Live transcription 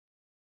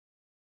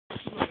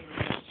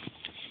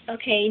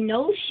Okay,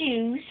 no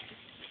shoes.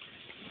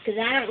 Because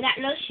I don't got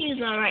no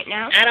shoes on right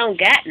now. I don't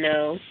got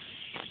no.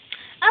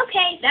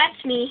 Okay,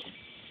 that's me.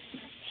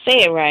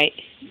 Say it right.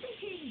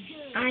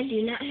 I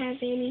do not have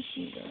any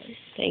shoes on.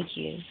 Thank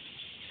you.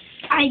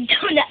 I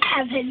do not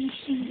have any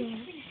shoes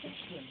on.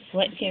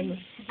 What camera?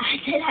 I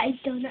said I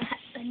do not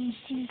have any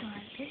shoes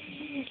on.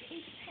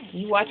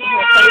 You watching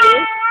her play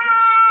this?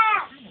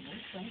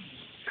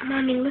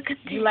 Mommy, look at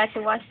this. You like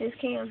to watch this,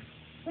 Cam?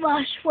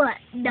 Watch what?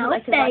 No, You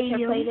like to watch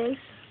her play this?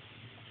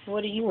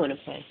 What do you want to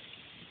play?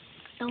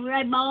 The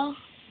red ball.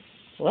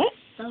 What?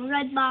 The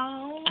red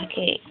ball. I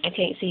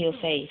can't see your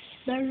face.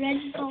 The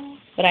red ball.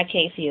 But I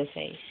can't see your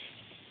face.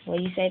 What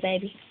do you say,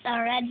 baby? The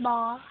red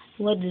ball.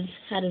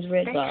 How does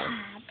red The ball?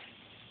 tab.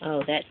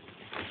 Oh, that.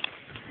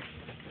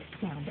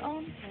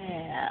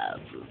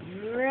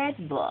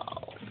 Red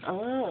ball.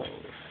 Oh.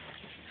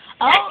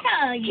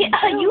 Oh,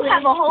 you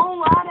have a whole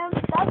lot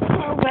of stuff,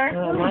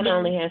 Clover. Mine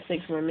only has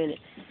 6 more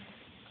minutes.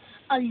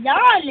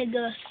 Alana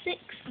goes 6.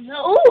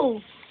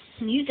 Ooh.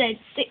 You said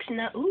 6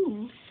 now.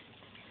 Ooh.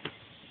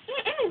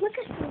 Look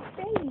at this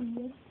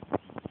thing.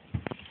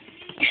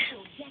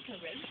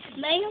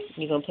 Ma'am?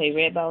 You gonna play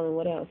red ball and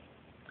what else?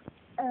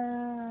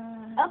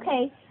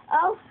 Okay.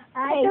 Oh,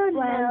 I don't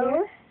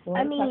know. What?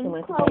 I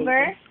mean,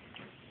 Clover.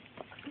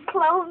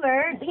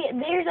 Clover,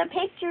 there's a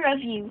picture of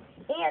you.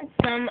 And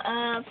some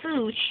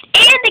food.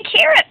 And a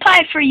carrot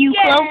pie for you,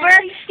 Yay!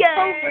 Clover. Yay!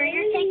 Clover,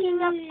 you're taking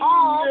up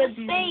all the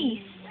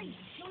space.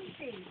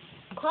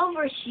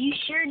 Clover, you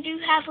sure do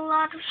have a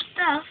lot of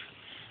stuff.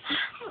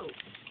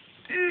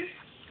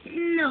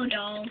 No,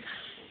 doll.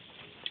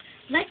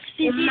 Let's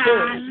visit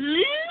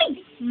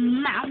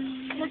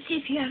Let's see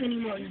if you have any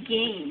more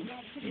games.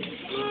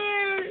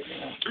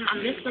 I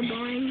miss the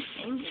boring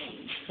same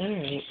games. All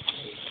right.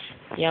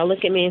 Y'all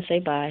look at me and say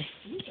bye.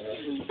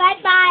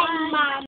 Bye-bye, Mom.